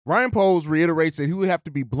Ryan Poles reiterates that he would have to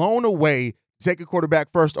be blown away to take a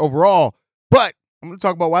quarterback first overall. But I'm going to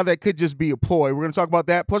talk about why that could just be a ploy. We're going to talk about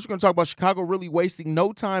that. Plus, we're going to talk about Chicago really wasting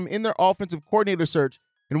no time in their offensive coordinator search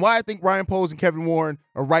and why I think Ryan Poles and Kevin Warren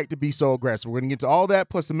are right to be so aggressive. We're going to get to all that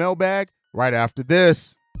plus the mailbag right after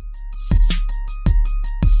this.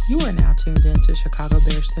 You are now tuned in to Chicago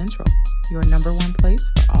Bears Central, your number one place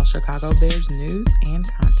for all Chicago Bears news and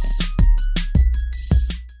content.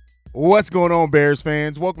 What's going on, Bears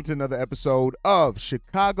fans? Welcome to another episode of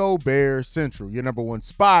Chicago Bears Central, your number one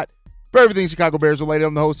spot for everything Chicago Bears related.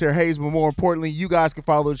 I'm the host here, Hayes, but more importantly, you guys can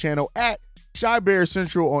follow the channel at Chi Bears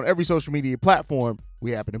Central on every social media platform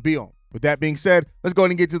we happen to be on. With that being said, let's go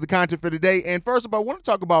ahead and get to the content for today. And first of all, I want to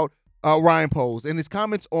talk about Ryan Poles and his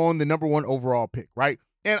comments on the number one overall pick, right?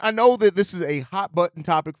 And I know that this is a hot button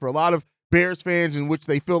topic for a lot of Bears fans in which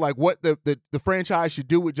they feel like what the franchise should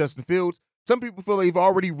do with Justin Fields. Some people feel they've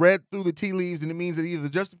already read through the tea leaves and it means that either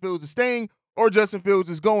Justin Fields is staying or Justin Fields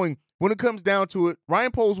is going. When it comes down to it,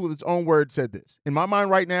 Ryan Poles with his own words said this. In my mind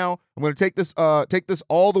right now, I'm going to take this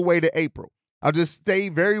all the way to April. I'll just stay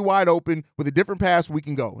very wide open with the different paths we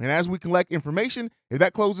can go. And as we collect information, if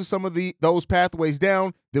that closes some of those pathways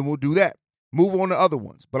down, then we'll do that. Move on to other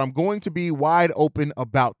ones. But I'm going to be wide open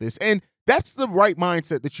about this. And that's the right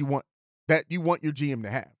mindset that you want your GM to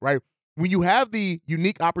have, right? When you have the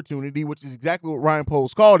unique opportunity, which is exactly what Ryan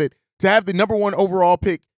Poles called it, to have the number one overall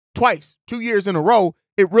pick twice, 2 years in a row,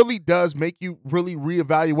 it really does make you really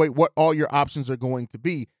reevaluate what all your options are going to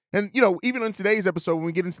be. And, even on today's episode, when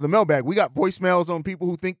we get into the mailbag, we got voicemails on people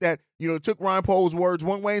who think that, took Ryan Poles' words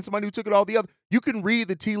one way and somebody who took it all the other. You can read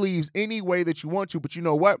the tea leaves any way that you want to, but you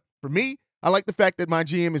know what? For me, I like the fact that my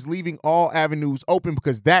GM is leaving all avenues open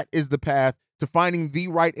because that is the path to finding the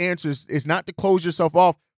right answers, is not to close yourself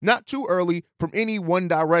off, not too early from any one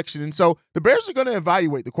direction. And so the Bears are going to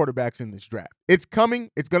evaluate the quarterbacks in this draft. It's coming.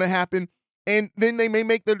 It's going to happen. And then they may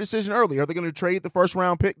make their decision early. Are they going to trade the first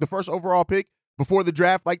round pick, the first overall pick before the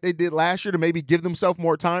draft like they did last year to maybe give themselves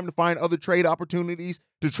more time to find other trade opportunities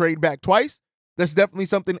to trade back twice? That's definitely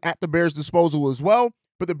something at the Bears' disposal as well.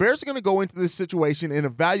 But the Bears are going to go into this situation and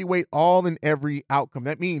evaluate all and every outcome.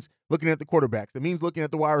 That means looking at the quarterbacks. That means looking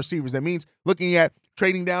at the wide receivers. That means looking at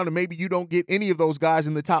trading down, and maybe you don't get any of those guys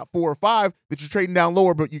in the top 4 or 5 that you're trading down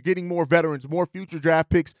lower, but you're getting more veterans, more future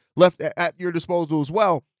draft picks left at your disposal as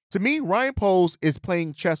well. To me, Ryan Poles is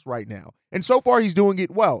playing chess right now. And so far, he's doing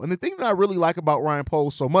it well. And the thing that I really like about Ryan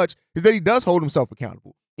Poles so much is that he does hold himself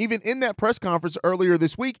accountable. Even in that press conference earlier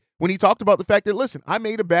this week, when he talked about the fact that, listen, I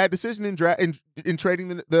made a bad decision in trading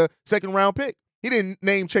the second round pick. He didn't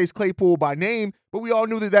name Chase Claypool by name, but we all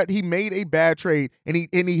knew that he made a bad trade, and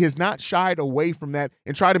he has not shied away from that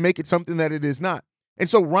and tried to make it something that it is not. And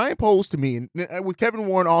so Ryan Poles, to me, and with Kevin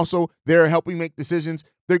Warren also, they're helping make decisions.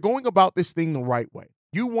 They're going about this thing the right way.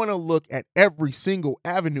 You want to look at every single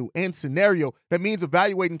avenue and scenario. That means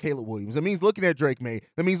evaluating Caleb Williams. That means looking at Drake May.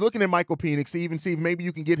 That means looking at Michael Penix to even see if maybe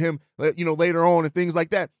you can get him, later on and things like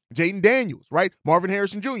that. Jaden Daniels, right? Marvin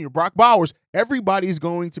Harrison Jr., Brock Bowers. Everybody's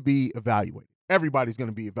going to be evaluated. Everybody's going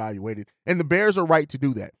to be evaluated. And the Bears are right to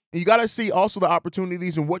do that. And you got to see also the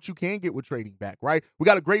opportunities and what you can get with trading back, right? We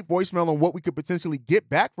got a great voicemail on what we could potentially get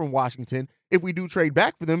back from Washington if we do trade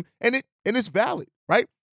back for them. And it's valid, right?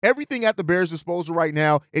 Everything at the Bears' disposal right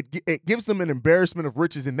now, it gives them an embarrassment of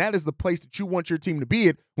riches, and that is the place that you want your team to be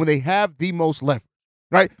at when they have the most leverage,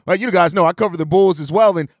 right? Like you guys know, I cover the Bulls as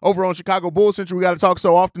well, and over on Chicago Bulls Central, we got to talk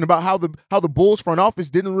so often about how the Bulls front office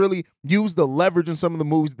didn't really use the leverage in some of the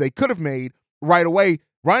moves that they could have made right away.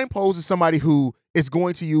 Ryan Poles is somebody who is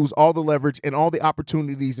going to use all the leverage and all the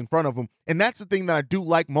opportunities in front of him, and that's the thing that I do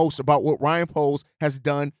like most about what Ryan Poles has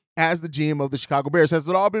done as the GM of the Chicago Bears. Has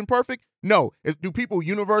it all been perfect? No. Do people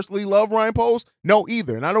universally love Ryan Poles? No,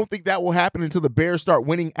 either. And I don't think that will happen until the Bears start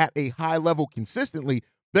winning at a high level consistently.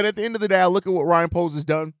 But at the end of the day, I look at what Ryan Poles has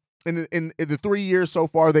done in the 3 years so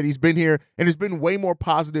far that he's been here, and it's been way more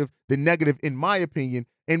positive than negative, in my opinion.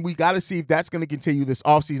 And we got to see if that's going to continue this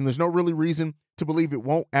offseason. There's no really reason to believe it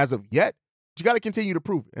won't as of yet. You got to continue to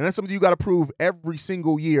prove it. And that's something you got to prove every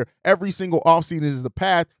single year. Every single offseason is the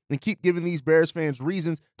path, and keep giving these Bears fans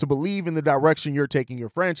reasons to believe in the direction you're taking your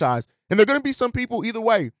franchise. And there are going to be some people either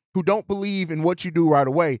way who don't believe in what you do right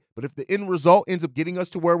away. But if the end result ends up getting us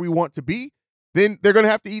to where we want to be, then they're going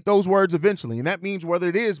to have to eat those words eventually. And that means whether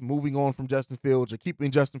it is moving on from Justin Fields or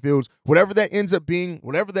keeping Justin Fields, whatever that ends up being,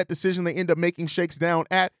 whatever that decision they end up making shakes down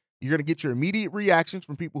at, you're going to get your immediate reactions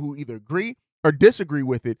from people who either agree or disagree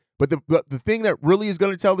with it. But the thing that really is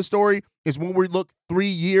going to tell the story is when we look 3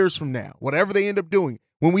 years from now, whatever they end up doing,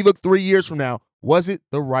 when we look 3 years from now, was it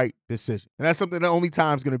the right decision? And that's something that only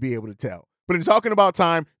time's going to be able to tell. But in talking about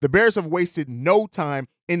time, the Bears have wasted no time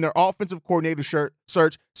in their offensive coordinator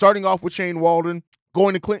search, starting off with Shane Waldron,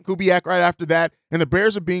 going to Clint Kubiak right after that. And the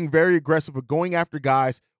Bears are being very aggressive of going after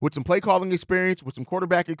guys with some play calling experience, with some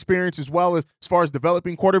quarterback experience, as well as far as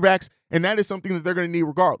developing quarterbacks. And that is something that they're going to need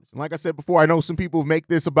regardless. And like I said before, I know some people make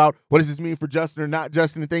this about what does this mean for Justin or not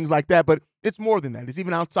Justin and things like that, but it's more than that. It's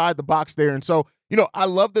even outside the box there. And so, I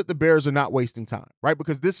love that the Bears are not wasting time, right?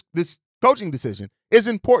 Because this coaching decision is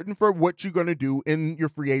important for what you're going to do in your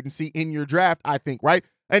free agency, in your draft, I think, right?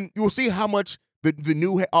 And you'll see how much the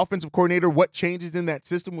new offensive coordinator, what changes in that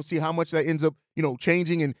system. We'll see how much that ends up,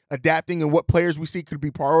 changing and adapting and what players we see could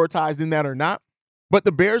be prioritized in that or not. But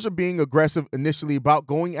the Bears are being aggressive initially about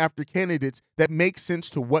going after candidates that make sense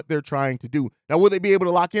to what they're trying to do. Now, will they be able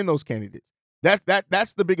to lock in those candidates?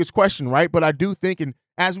 That's the biggest question, right? But I do think, and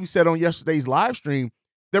as we said on yesterday's live stream,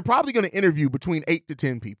 they're probably going to interview between 8 to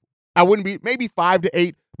 10 people. I wouldn't be maybe 5 to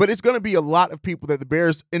 8, but it's going to be a lot of people that the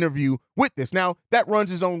Bears interview with this. Now, that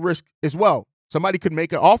runs its own risk as well. Somebody could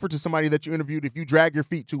make an offer to somebody that you interviewed if you drag your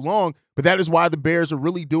feet too long, but that is why the Bears are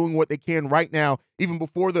really doing what they can right now, even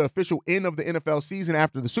before the official end of the NFL season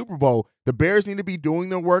after the Super Bowl. The Bears need to be doing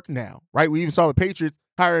their work now, right? We even saw the Patriots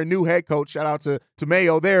hire a new head coach. Shout out to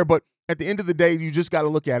Mayo there, but at the end of the day, you just got to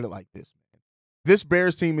look at it like this. This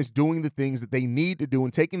Bears team is doing the things that they need to do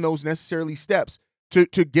and taking those necessary steps to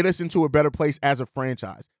get us into a better place as a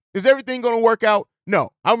franchise. Is everything going to work out? No.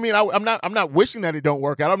 I mean, I'm not wishing that it don't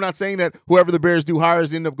work out. I'm not saying that whoever the Bears do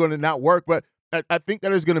hires end up going to not work, but I think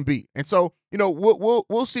that is going to be. And so,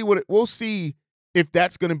 we'll see if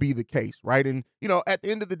that's going to be the case, right? And at the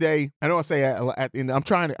end of the day, I know I say at the end,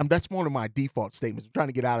 that's one of my default statements. I'm trying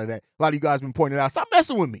to get out of that. A lot of you guys have been pointing out, stop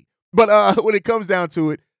messing with me. But when it comes down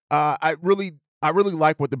to it, I really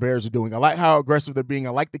like what the Bears are doing. I like how aggressive they're being.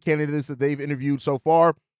 I like the candidates that they've interviewed so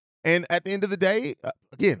far. And at the end of the day,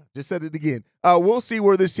 again, just said it again, we'll see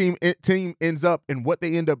where this team ends up and what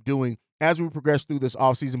they end up doing as we progress through this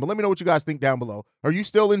offseason. But let me know what you guys think down below. Are you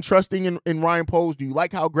still trusting in Ryan Poles? Do you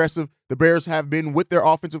like how aggressive the Bears have been with their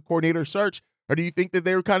offensive coordinator search? Or do you think that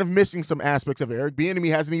they're kind of missing some aspects of it? Eric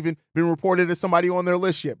Bieniemy hasn't even been reported as somebody on their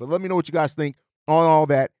list yet. But let me know what you guys think on all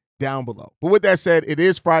that down below. But with that said, it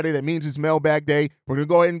is Friday. That means it's mailbag day. We're going to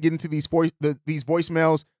go ahead and get into these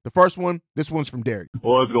voicemails. The first one, this one's from Derek.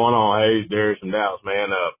 What's going on? Hey, it's Derek from Dallas, man.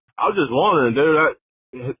 I was just wondering,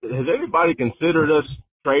 dude, has anybody considered us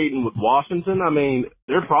trading with Washington? I mean,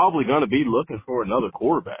 they're probably going to be looking for another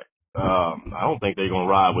quarterback. I don't think they're going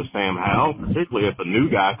to ride with Sam Howell, particularly if a new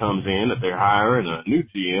guy comes in that they're hiring, a new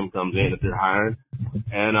GM comes in that they're hiring.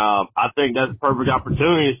 And I think that's a perfect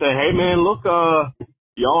opportunity to say, hey, man, look,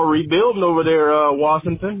 y'all rebuilding over there,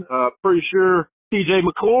 Washington. Pretty sure TJ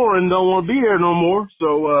McLaurin don't want to be here no more.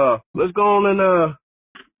 So let's go on and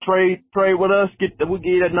trade with us. We'll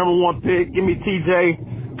get you that number 1 pick. Give me TJ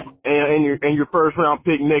and your first round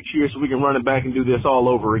pick next year so we can run it back and do this all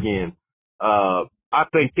over again. I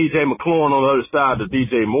think TJ McLaurin on the other side of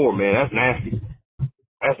DJ Moore, man, that's nasty.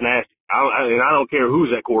 That's nasty. I don't care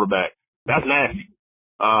who's that quarterback. That's nasty.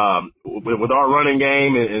 With our running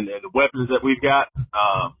game and the weapons that we've got,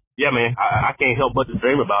 yeah, man, I can't help but to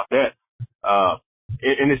dream about that.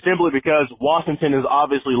 And it's simply because Washington is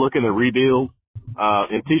obviously looking to rebuild.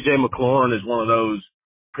 And TJ McLaurin is one of those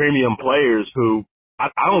premium players who I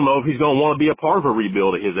don't know if he's going to want to be a part of a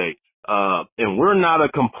rebuild at his age. And we're not a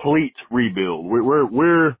complete rebuild.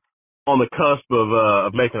 We're on the cusp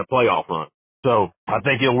of making a playoff run. So I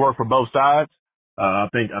think it'll work for both sides. I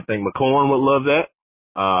think McLaurin would love that.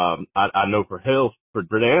 I know for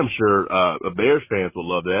damn sure, Bears fans will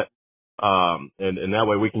love that. And that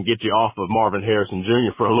way we can get you off of Marvin Harrison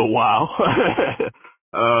Jr. for a little while.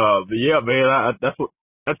 But yeah, man,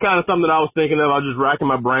 that's kind of something I was thinking of. I was just racking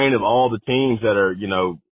my brain of all the teams that are,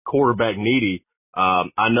 quarterback needy.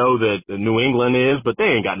 I know that New England is, but they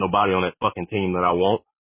ain't got nobody on that fucking team that I want.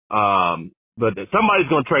 But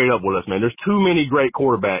somebody's going to trade up with us, man. There's too many great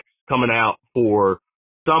quarterbacks coming out for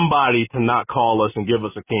somebody to not call us and give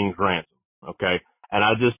us a king's ransom. Okay. And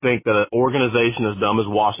I just think that an organization as dumb as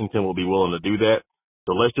Washington will be willing to do that.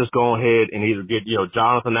 So let's just go ahead and either get,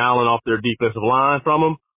 Jonathan Allen off their defensive line from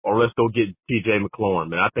them, or let's go get TJ McLaurin.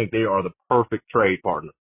 Man, I think they are the perfect trade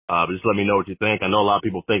partner. But just let me know what you think. I know a lot of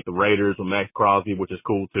people think the Raiders with Max Crosby, which is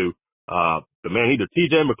cool too. But man, either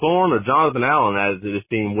TJ McLaurin or Jonathan Allen as this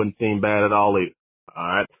team wouldn't seem bad at all either. All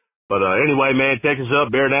right. But anyway, man, Texas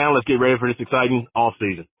up, bear down. Let's get ready for this exciting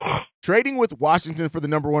offseason. Trading with Washington for the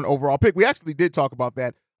number 1 overall pick. We actually did talk about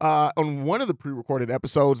that on one of the pre-recorded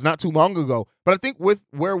episodes not too long ago. But I think with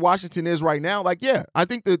where Washington is right now, I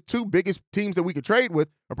think the 2 biggest teams that we could trade with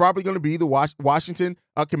are probably going to be the Washington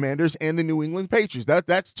Commanders and the New England Patriots.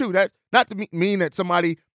 That's 2. That not to mean that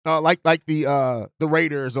somebody like the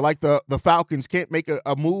Raiders or like the Falcons can't make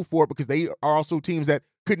a move for it because they are also teams that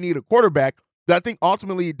could need a quarterback. But I think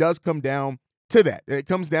ultimately it does come down to that. It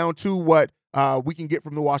comes down to what we can get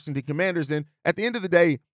from the Washington Commanders. And at the end of the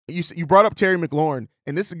day, you brought up Terry McLaurin,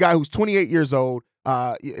 and this is a guy who's 28 years old.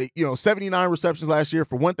 79 receptions last year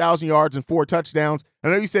for 1,000 yards and 4 touchdowns. I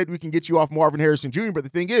know you said we can get you off Marvin Harrison Jr., but the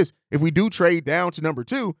thing is, if we do trade down to number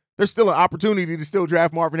 2, there's still an opportunity to still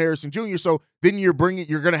draft Marvin Harrison Jr. So then you're going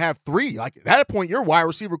to have 3. Like at that point, your wide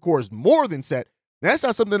receiver core is more than set. That's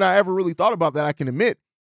not something I ever really thought about that I can admit.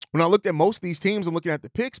 When I looked at most of these teams, I'm looking at the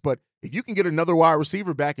picks, but if you can get another wide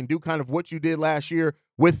receiver back and do kind of what you did last year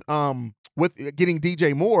with getting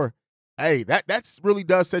DJ Moore, hey, that's really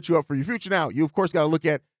does set you up for your future. Now, you of course got to look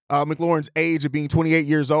at McLaurin's age of being 28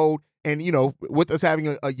 years old, and with us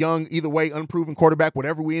having a young, either way, unproven quarterback,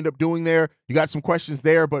 whatever we end up doing there, you got some questions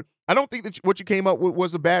there. But I don't think that what you came up with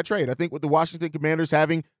was a bad trade. I think with the Washington Commanders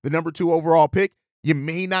having the number 2 overall pick, you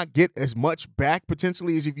may not get as much back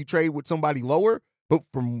potentially as if you trade with somebody lower. But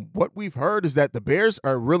from what we've heard is that the Bears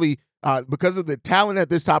are really, because of the talent at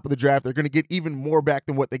this top of the draft, they're going to get even more back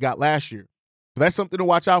than what they got last year. So that's something to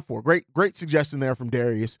watch out for. Great suggestion there from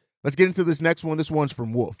Darius. Let's get into this next one. This one's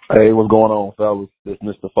from Wolf. Hey, what's going on, fellas? This is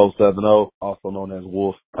Mr. 470, also known as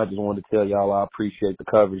Wolf. I just wanted to tell y'all I appreciate the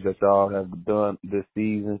coverage that y'all have done this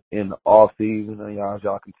season in the off season, and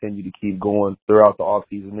y'all continue to keep going throughout the off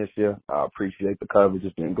season this year. I appreciate the coverage.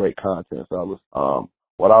 It's been great content, fellas.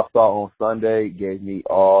 What I saw on Sunday gave me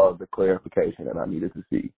all the clarification that I needed to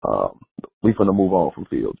see. We finna move on from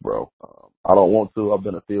Fields, bro. I don't want to. I've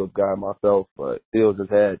been a Fields guy myself, but Fields has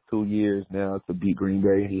had 2 years now to beat Green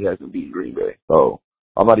Bay, and he hasn't beaten Green Bay. So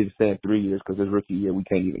I'm not even saying 3 years because his rookie year, we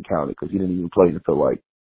can't even count it because he didn't even play until like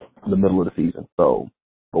the middle of the season. So,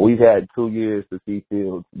 but we've had 2 years to see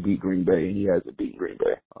Fields beat Green Bay, and he hasn't beaten Green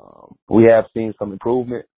Bay. We have seen some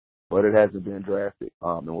improvement, but it hasn't been drastic.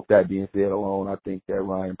 And with that being said alone, I think that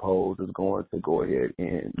Ryan Poles is going to go ahead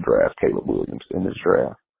and draft Caleb Williams in this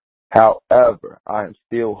draft. However, I am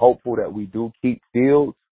still hopeful that we do keep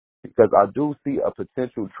Fields because I do see a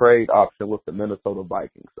potential trade option with the Minnesota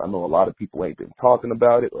Vikings. I know a lot of people ain't been talking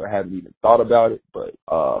about it or haven't even thought about it, but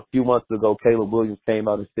a few months ago, Caleb Williams came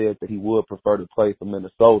out and said that he would prefer to play for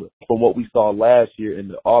Minnesota. From what we saw last year in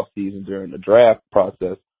the offseason during the draft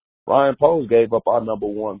process, Ryan Poles gave up our number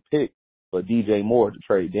 1 pick for DJ Moore to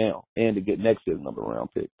trade down and to get next year's number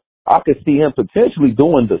round pick. I could see him potentially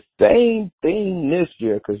doing the same thing this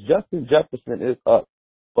year because Justin Jefferson is up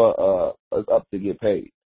to get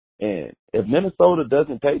paid. And if Minnesota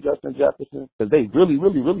doesn't pay Justin Jefferson because they really,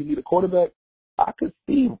 really, really need a quarterback, I could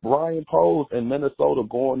see Ryan Poles and Minnesota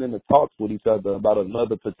going into talks with each other about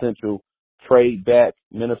another potential trade back.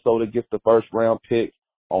 Minnesota gets the first round pick.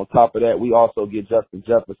 On top of that, we also get Justin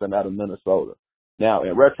Jefferson out of Minnesota. Now,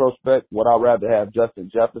 in retrospect, would I rather have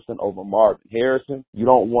Justin Jefferson over Marvin Harrison? You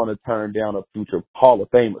don't want to turn down a future Hall of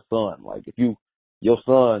Famer son. Like, if your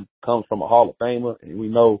son comes from a Hall of Famer, and we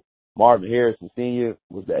know Marvin Harrison Sr.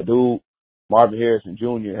 was that dude, Marvin Harrison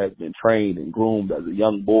Jr. has been trained and groomed as a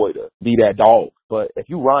young boy to be that dog. But if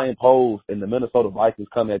you Ryan Poles and the Minnesota Vikings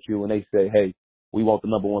come at you and they say, hey, we want the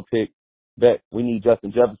number 1 pick, bet we need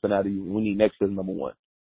Justin Jefferson out of you, and we need next year's number 1.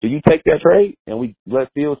 Do you take that trade and we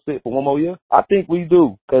let Fields sit for 1 more year? I think we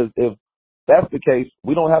do, because if that's the case,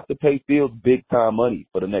 we don't have to pay Fields big time money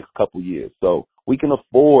for the next couple years. So we can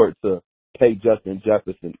afford to pay Justin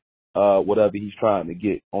Jefferson whatever he's trying to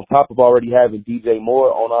get. On top of already having DJ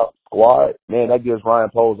Moore on our squad, man, that gives Ryan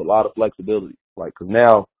Poles a lot of flexibility. Like, because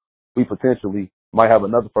now we potentially might have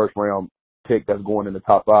another first round pick that's going in the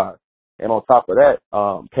top 5. And on top of that,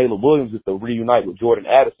 Caleb Williams is to reunite with Jordan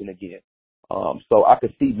Addison again. So I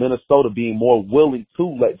could see Minnesota being more willing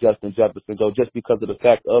to let Justin Jefferson go just because of the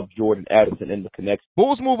fact of Jordan Addison and the connection.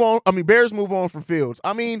 Bears move on from Fields.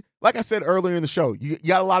 I mean, like I said earlier in the show, you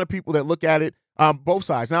got a lot of people that look at it both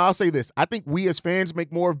sides. Now, I'll say this. I think we as fans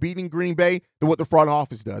make more of beating Green Bay than what the front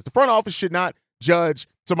office does. The front office should not judge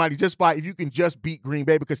somebody just by if you can just beat Green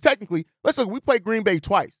Bay, because technically, let's look, we played Green Bay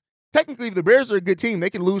twice. Technically, if the Bears are a good team, they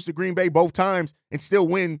can lose to Green Bay both times and still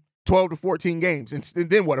win 12 to 14 games. And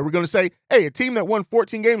then what? Are we going to say, hey, a team that won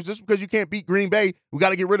 14 games just because you can't beat Green Bay, we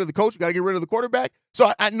got to get rid of the coach, we got to get rid of the quarterback?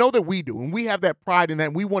 So I know that we do, and we have that pride in that,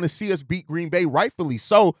 and we want to see us beat Green Bay, rightfully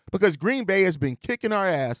so, because Green Bay has been kicking our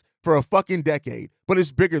ass for a fucking decade. But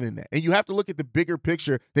it's bigger than that. And you have to look at the bigger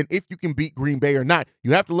picture than if you can beat Green Bay or not.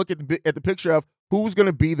 You have to look at the picture of who's going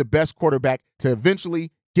to be the best quarterback to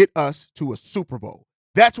eventually get us to a Super Bowl.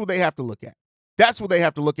 That's what they have to look at. That's what they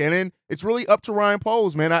have to look at. And it's really up to Ryan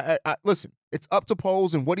Poles, man. Listen, it's up to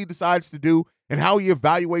Poles and what he decides to do and how he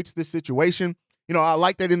evaluates this situation. I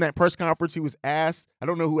like that in that press conference he was asked, I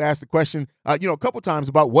don't know who asked the question, a couple times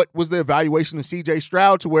about what was the evaluation of C.J.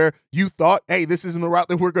 Stroud to where you thought, hey, this isn't the route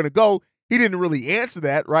that we're going to go. He didn't really answer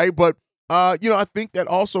that, right? But, I think that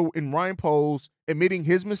also in Ryan Poles admitting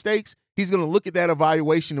his mistakes, he's going to look at that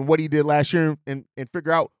evaluation and what he did last year and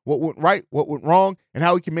figure out what went right, what went wrong, and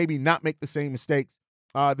how he can maybe not make the same mistakes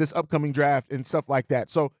this upcoming draft and stuff like that.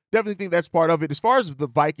 So definitely think that's part of it. As far as the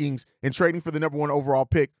Vikings and trading for the number 1 overall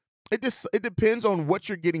pick, it depends on what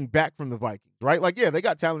you're getting back from the Vikings, right? Like, yeah, they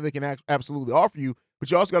got talent they can absolutely offer you, but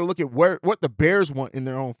you also got to look at what the Bears want in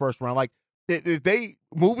their own first round. Like, if they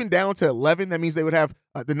moving down to 11, that means they would have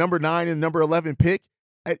the number 9 and number 11 pick.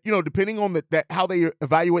 Depending on that how they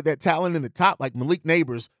evaluate that talent in the top, like Malik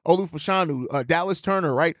Neighbors, Olu Fashanu, Dallas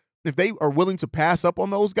Turner, right? If they are willing to pass up on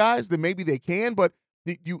those guys, then maybe they can. But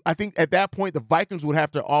I think at that point, the Vikings would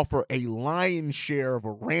have to offer a lion's share of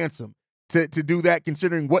a ransom to do that,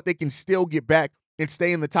 considering what they can still get back and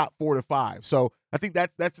stay in the top 4 to 5. So I think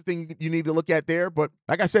that's the thing you need to look at there. But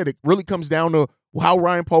like I said, it really comes down to how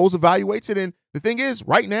Ryan Poles evaluates it. And the thing is,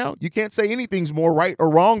 right now, you can't say anything's more right or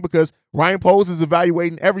wrong because Ryan Poles is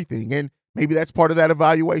evaluating everything. And maybe that's part of that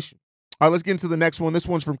evaluation. All right, let's get into the next one. This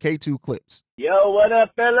one's from K2 Clips. Yo, what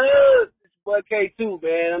up, fellas? It's boy K2,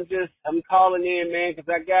 man. I'm calling in, man, because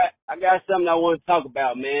I got something I want to talk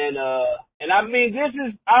about, man. And I mean,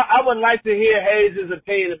 I would like to hear Hayes'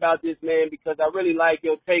 opinion about this, man, because I really like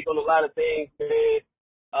your take on a lot of things, man.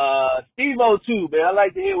 Steve-O too, man. I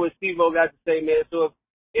like to hear what Steve-O got to say, man. So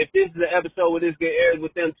if this is an episode where this get aired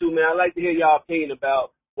with them too, man, I'd like to hear y'all opinion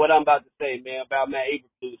about what I'm about to say, man, about Matt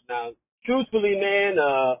Eberflus. Now, truthfully, man,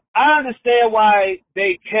 I understand why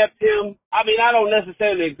they kept him. I mean, I don't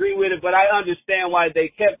necessarily agree with it, but I understand why they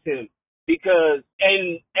kept him. Because,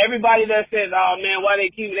 and everybody that says, oh man, why they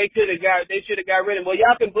keep him, they should have got rid of him. Well,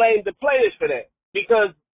 y'all can blame the players for that.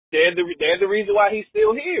 Because they're the reason why he's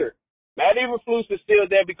still here. Matt Eberflus is still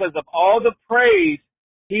there because of all the praise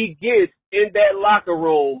he gets in that locker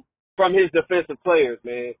room from his defensive players,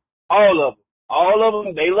 man. All of them. All of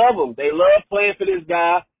them, they love him. They love playing for this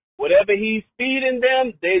guy. Whatever he's feeding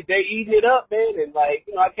them, they eating it up, man. And like,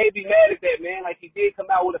 I can't be mad at that, man. Like, he did come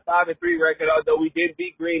out with a 5-3 record, although we did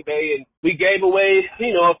beat Green Bay, and we gave away,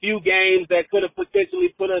 a few games that could have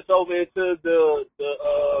potentially put us over into the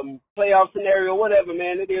playoff scenario, whatever,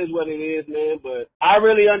 man. It is what it is, man. But I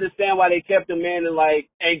really understand why they kept him, man,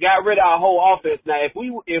 and got rid of our whole offense. Now, if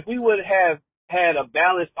we would have had a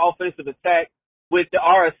balanced offensive attack with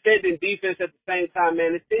our ascending defense at the same time,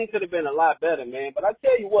 man, this thing could have been a lot better, man. But I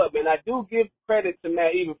tell you what, man, I do give credit to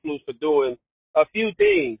Matt Eberflus for doing a few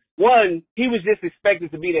things. One, he was just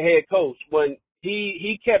expected to be the head coach when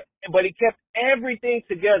he kept everything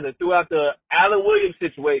together throughout the Allen Williams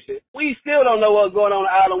situation. We still don't know what's going on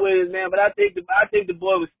with Allen Williams, man, but I think the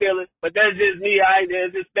boy was stealing. But that's just me.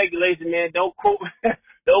 There's just speculation, man. Don't quote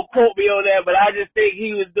me on that. But I just think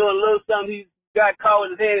he was doing a little something. He got caught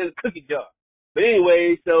with his hand in a cookie jar. But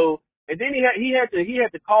anyway, and then he had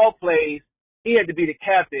to call plays. He had to be the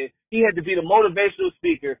captain. He had to be the motivational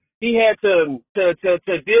speaker. He had to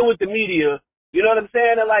deal with the media. You know what I'm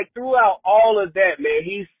saying? And like throughout all of that, man,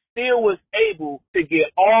 he still was able to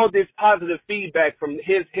get all this positive feedback from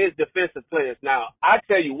his defensive players. Now, I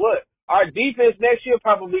tell you what, our defense next year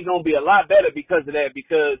probably going to be a lot better because of that,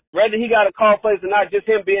 because whether he got to call plays or not, just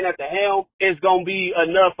him being at the helm is going to be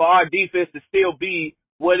enough for our defense to still be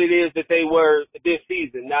what it is that they were this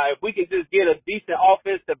season. Now, if we can just get a decent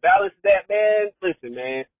offense to balance that, man, listen,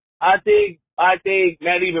 man, I think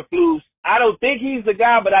Matt Eberflus, I don't think he's the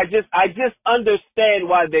guy, but I just understand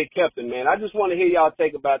why they kept him, man. I just want to hear y'all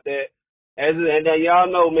take about that. And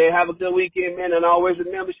y'all know, man, have a good weekend, man, and always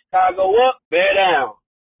remember Chicago up, bear down.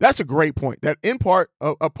 That's a great point. That in part,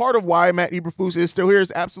 a part of why Matt Eberflus is still here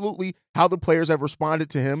is absolutely how the players have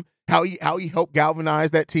responded to him, how he helped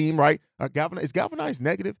galvanize that team, right? Is galvanize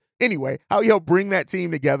negative? Anyway, how he helped bring that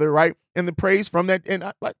team together, right? And the praise from that, and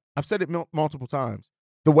I've said it multiple times.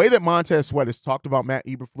 The way that Montez Sweat has talked about Matt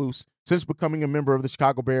Eberflus since becoming a member of the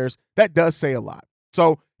Chicago Bears, that does say a lot.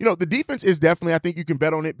 So, the defense is definitely, I think you can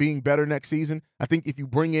bet on it being better next season. I think if you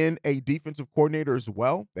bring in a defensive coordinator as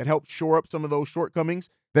well, that helps shore up some of those shortcomings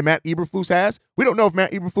that Matt Eberflus has. We don't know if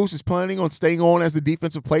Matt Eberflus is planning on staying on as the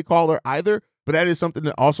defensive play caller either, but that is something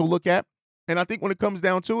to also look at. And I think when it comes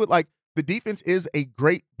down to it, like, the defense is a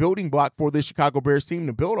great building block for this Chicago Bears team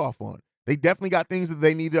to build off on. They definitely got things that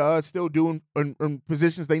they need to still do in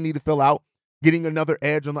positions they need to fill out. Getting another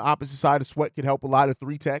edge on the opposite side of Sweat could help a lot. A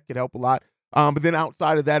 3-tech could help a lot. But then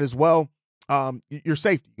outside of that as well, your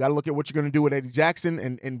safety. You got to look at what you're going to do with Eddie Jackson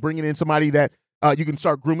and bringing in somebody that You can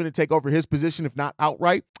start grooming to take over his position, if not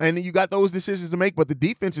outright. And then you got those decisions to make. But the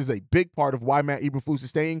defense is a big part of why Matt Eberflus is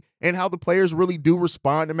staying and how the players really do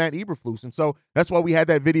respond to Matt Eberflus. And so that's why we had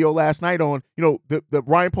that video last night on, the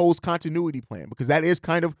Ryan Poles continuity plan, because that is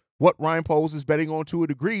kind of what Ryan Poles is betting on to a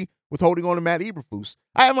degree with holding on to Matt Eberflus.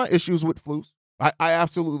 I have my issues with Flus. I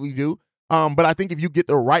absolutely do. But I think if you get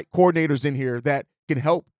the right coordinators in here that can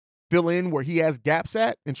help fill in where he has gaps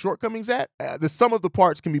at and shortcomings at, the sum of the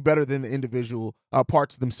parts can be better than the individual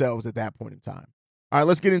parts themselves at that point in time. All right,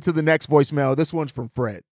 let's get into the next voicemail. This one's from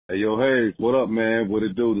Fred. Hey, yo, Hayes, what up, man? What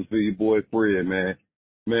it do? This is your boy Fred, man.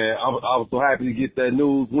 Man, I was so happy to get that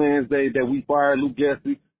news Wednesday that we fired Luke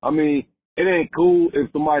Getsy. I mean, it ain't cool if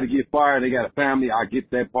somebody get fired, they got a family. I get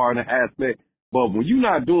that part of the aspect. But when you're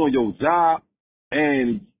not doing your job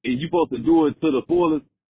and you're supposed to do it to the fullest,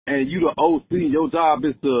 and you the OC, your job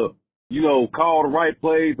is to, call the right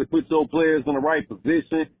plays and put your players in the right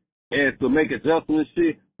position and to make adjustments and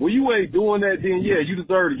shit. When you ain't doing that, then yeah, you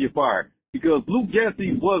deserve to get fired. Because Luke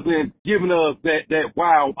Getsy wasn't giving us that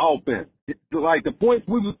wild offense. Like the points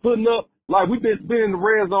we was putting up, like we've been spinning the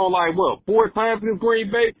red zone 4 times against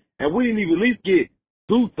Green Bay, and we didn't even at least get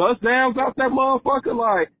 2 touchdowns out that motherfucker.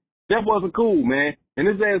 Like, that wasn't cool, man. And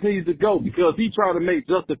his ass needs to go because he trying to make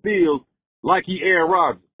Justin Fields like he Aaron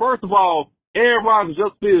Rodgers. First of all, Aaron Rodgers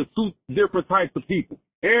just feels 2 different types of people.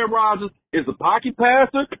 Aaron Rodgers is a pocket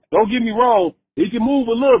passer. Don't get me wrong. He can move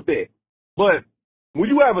a little bit. But when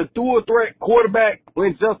you have a dual threat quarterback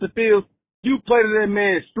like Justin Fields, you play to that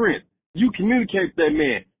man's strength. You communicate with that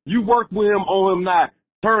man. You work with him on him not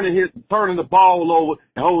turning the ball over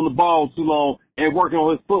and holding the ball too long and working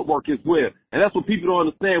on his footwork as well. And that's what people don't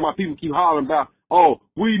understand, why people keep hollering about, oh,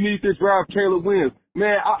 we need to drive Caleb Williams.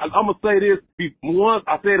 Man, I'm going to say this once.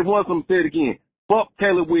 I said it once, I'm going to say it again. Fuck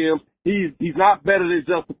Caleb Williams. He's not better than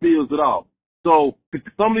Justin Fields at all. So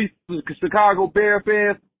some of these Chicago Bear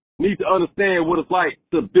fans need to understand what it's like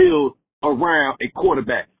to build around a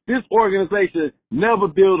quarterback. This organization never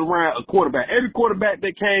built around a quarterback. Every quarterback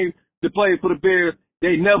that came to play for the Bears,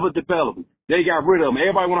 they never developed him. They got rid of him.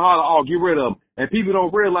 Everybody want to holler, oh, get rid of him. And people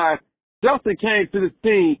don't realize Justin came to this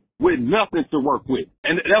team with nothing to work with.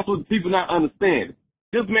 And that's what people not understanding.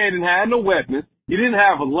 This man didn't have no weapons. He didn't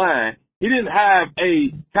have a line. He didn't have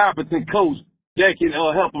a competent coach that can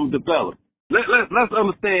help him develop. Let's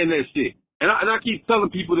understand that shit. And I keep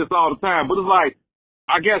telling people this all the time, but it's like,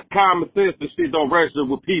 I guess common sense and shit don't register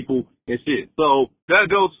with people and shit. So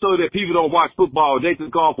that goes so that people don't watch football. They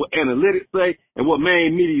just go off what analytics say and what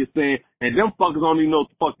main media is saying, and them fuckers don't even know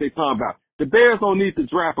what the fuck they talking about. The Bears don't need to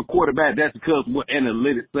draft a quarterback. That's because of what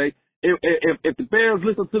analytics say. If the Bears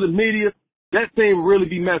listen to the media, that team will really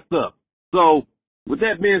be messed up. So with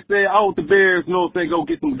that being said, I hope the Bears go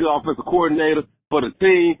get some good offensive coordinators for the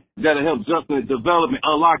team that'll help Justin develop and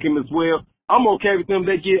unlock him as well. I'm okay with them.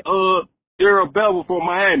 They get Darrell Bevel from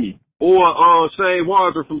Miami or Shane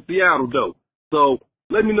Waldron from Seattle, though. So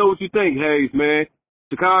let me know what you think, Hayes, man.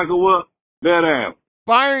 Chicago up, bear down.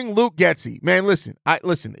 Firing Luke Getsy. Man, listen,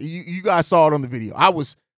 you guys saw it on the video.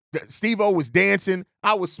 Steve-O was dancing.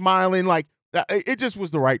 I was smiling. Like, it just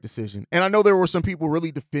was the right decision. And I know there were some people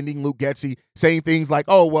really defending Luke Getsy, saying things like,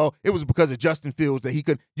 oh, well, it was because of Justin Fields that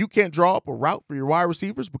you can't draw up a route for your wide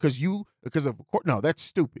receivers no, that's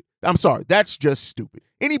stupid. I'm sorry. That's just stupid.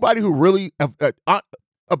 Anybody who really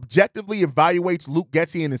objectively evaluates Luke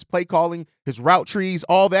Getsy and his play calling, his route trees,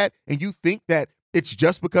 all that, and you think that it's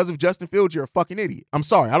just because of Justin Fields, you're a fucking idiot. I'm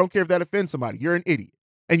sorry. I don't care if that offends somebody. You're an idiot.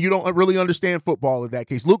 And you don't really understand football in that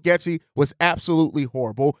case. Luke Getsy was absolutely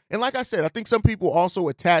horrible. And like I said, I think some people also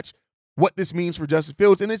attach what this means for Justin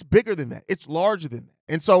Fields, and it's bigger than that. It's larger than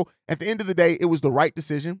that. And so at the end of the day, it was the right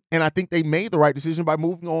decision, and I think they made the right decision by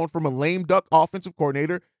moving on from a lame duck offensive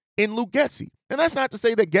coordinator in Luke Getsy. And that's not to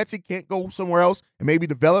say that Getsy can't go somewhere else and maybe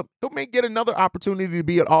develop. He may get another opportunity to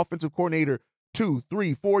be an offensive coordinator 2,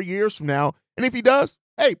 3, 4 years from now. And if he does,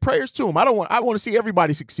 hey, prayers to him. I want to see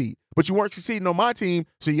everybody succeed. But you weren't succeeding on my team,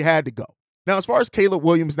 so you had to go. Now, as far as Caleb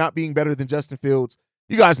Williams not being better than Justin Fields,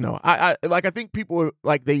 you guys know. I think people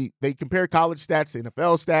like they compare college stats to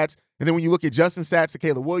NFL stats, and then when you look at Justin stats to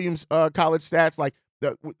Caleb Williams college stats,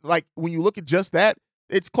 like when you look at just that,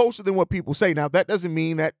 it's closer than what people say. Now, that doesn't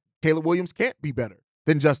mean that Caleb Williams can't be better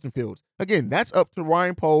than Justin Fields. Again, that's up to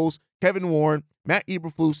Ryan Poles, Kevin Warren, Matt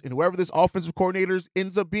Eberflus, and whoever this offensive coordinator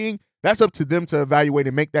ends up being. That's up to them to evaluate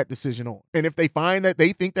and make that decision on. And if they find that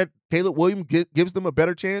they think that Caleb Williams gives them a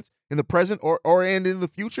better chance in the present or and in the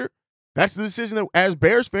future, that's the decision that as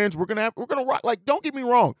Bears fans we're gonna rock. Like, don't get me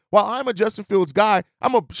wrong. While I'm a Justin Fields guy,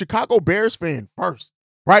 I'm a Chicago Bears fan first,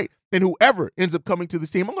 right? And whoever ends up coming to this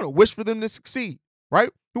team, I'm gonna wish for them to succeed, right?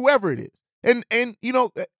 Whoever it is. And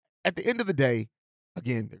at the end of the day,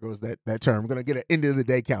 again, there goes that term. I'm going to get an end of the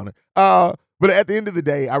day counter. But at the end of the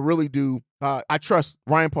day, I really do. I trust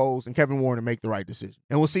Ryan Poles and Kevin Warren to make the right decision.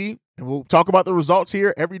 And we'll see. And we'll talk about the results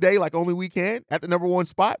here every day like only we can at the number one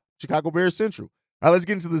spot, Chicago Bears Central. All right, let's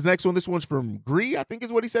get into this next one. This one's from Gree, I think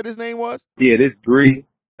is what he said his name was. Yeah, this Gree.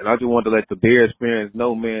 And I just wanted to let the Bears fans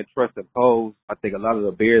know, man, trust and Poles. I think a lot of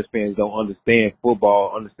the Bears fans don't understand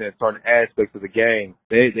football, understand certain aspects of the game.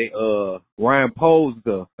 Ryan Poles is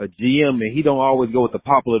a GM, and he don't always go with the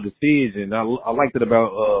popular decision. I liked it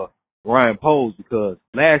about Ryan Poles because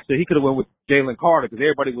last year he could have went with Jalen Carter because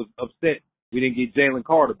everybody was upset we didn't get Jalen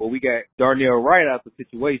Carter, but we got Darnell Wright out the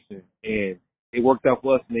situation, and it worked out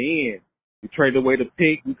for us in the end. We traded away the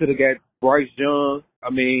pick. We could have got Bryce Young.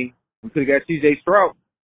 We could have got C.J. Stroud.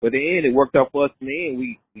 But in the end, it worked out for us in the end.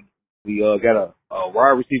 We got a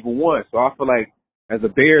wide receiver one. So I feel like as a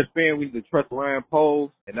Bears fan, we need to trust Ryan Poles.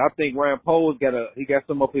 And I think Ryan Poles got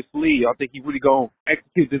some up his sleeve. I think he really going to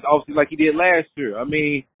execute this obviously like he did last year.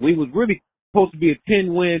 We was really supposed to be a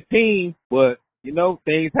 10-win team, but,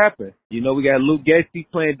 things happen. We got Luke Getsy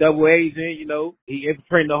playing double agent, he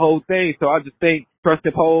infiltrating the whole thing. So I just think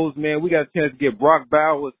trusting Poles, man, we got a chance to get Brock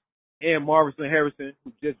Bowers and Marvin Harrison,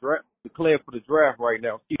 who just declared for the draft right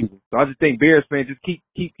now. So I just think Bears fans just keep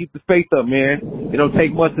the faith up, man. It don't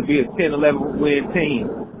take much to be a 10-11 win team.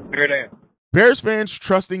 Bear down. Bears fans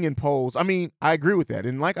trusting in Poles. I agree with that.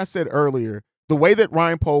 And like I said earlier, the way that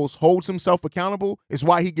Ryan Poles holds himself accountable is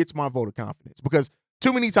why he gets my vote of confidence. Because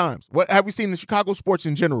too many times, what have we seen in Chicago sports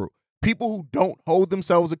in general? People who don't hold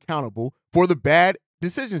themselves accountable for the bad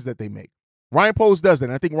decisions that they make. Ryan Poles does that.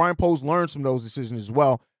 And I think Ryan Poles learns from those decisions as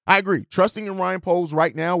well. I agree. Trusting in Ryan Poles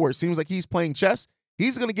right now, where it seems like he's playing chess,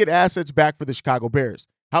 he's going to get assets back for the Chicago Bears.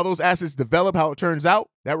 How those assets develop, how it turns out,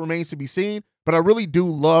 that remains to be seen. But I really do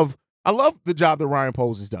love the job that Ryan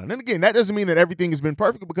Poles has done. And again, that doesn't mean that everything has been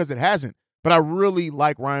perfect because it hasn't. But I really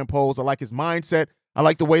like Ryan Poles. I like his mindset. I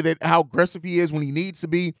like the way that how aggressive he is when he needs to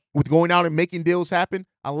be with going out and making deals happen.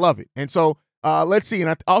 I love it. And so let's see. And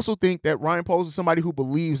I also think that Ryan Poles is somebody who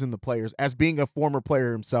believes in the players as being a former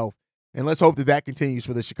player himself. And let's hope that continues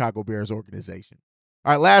for the Chicago Bears organization.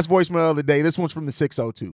 All right, last voicemail of the day. This one's from the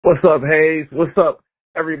 602. What's up, Hayes? What's up,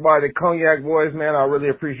 everybody? Cognac boys, man, I really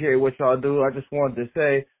appreciate what y'all do. I just wanted to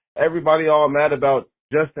say, everybody all mad about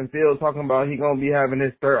Justin Fields talking about he going to be having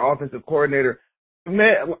his third offensive coordinator.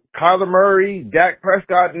 Man, Kyler Murray, Dak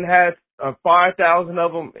Prescott, and had 5,000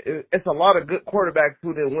 of them. It's a lot of good quarterbacks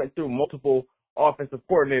who then went through multiple offensive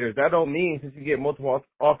coordinators. That don't mean since you get multiple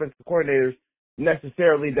offensive coordinators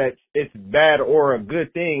necessarily that it's bad or a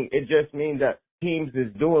good thing. It just means that teams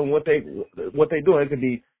is doing what they doing. It could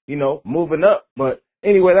be, moving up. But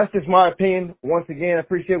anyway, that's just my opinion. Once again, I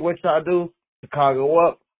appreciate what y'all do. Chicago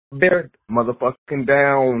up, Bears motherfucking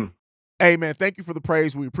down. Hey, man, thank you for the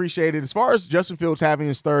praise. We appreciate it. As far as Justin Fields having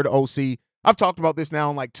his third OC, I've talked about this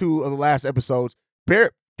now in like 2 of the last episodes.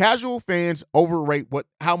 Casual fans overrate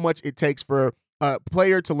how much it takes for a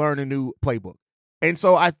player to learn a new playbook. And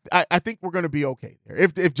so I think we're going to be okay there.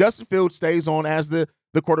 If Justin Fields stays on as the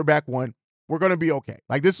quarterback one, we're going to be okay.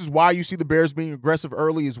 Like, this is why you see the Bears being aggressive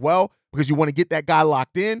early as well, because you want to get that guy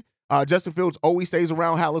locked in. Justin Fields always stays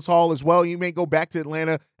around Hallis Hall as well. You may go back to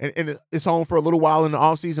Atlanta and it's home for a little while in the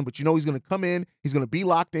offseason, but he's going to come in, he's going to be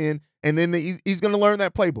locked in, and then he's going to learn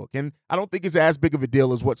that playbook. And I don't think it's as big of a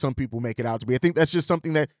deal as what some people make it out to be. I think that's just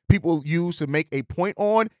something that people use to make a point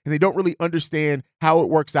on, and they don't really understand how it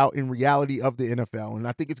works out in reality of the NFL. And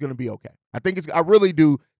I think it's going to be okay. I really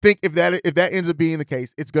do think if that ends up being the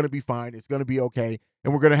case, it's going to be fine. It's going to be okay.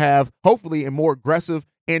 And we're going to have, hopefully, a more aggressive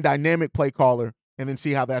and dynamic play caller, and then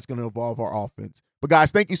see how that's going to evolve our offense. But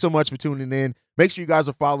guys, thank you so much for tuning in. Make sure you guys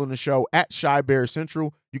are following the show at Shy Bear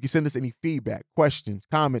Central. You can send us any feedback, questions,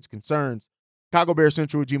 comments, concerns,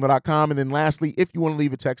 ChicagoBearCentral@gmail.com. And then lastly, if you want to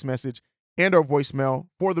leave a text message and or voicemail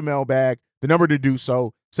for the mailbag, the number to do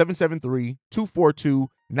so,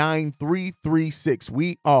 773-242-9336.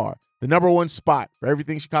 We are the number one spot for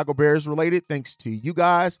everything Chicago Bears related, thanks to you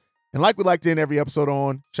guys. And like we like to end every episode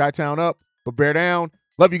on, Chi-Town up, but bear down.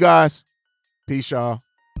 Love you guys. Peace, y'all.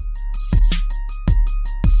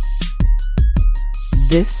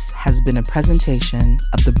 This has been a presentation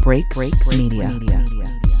of the Break Media.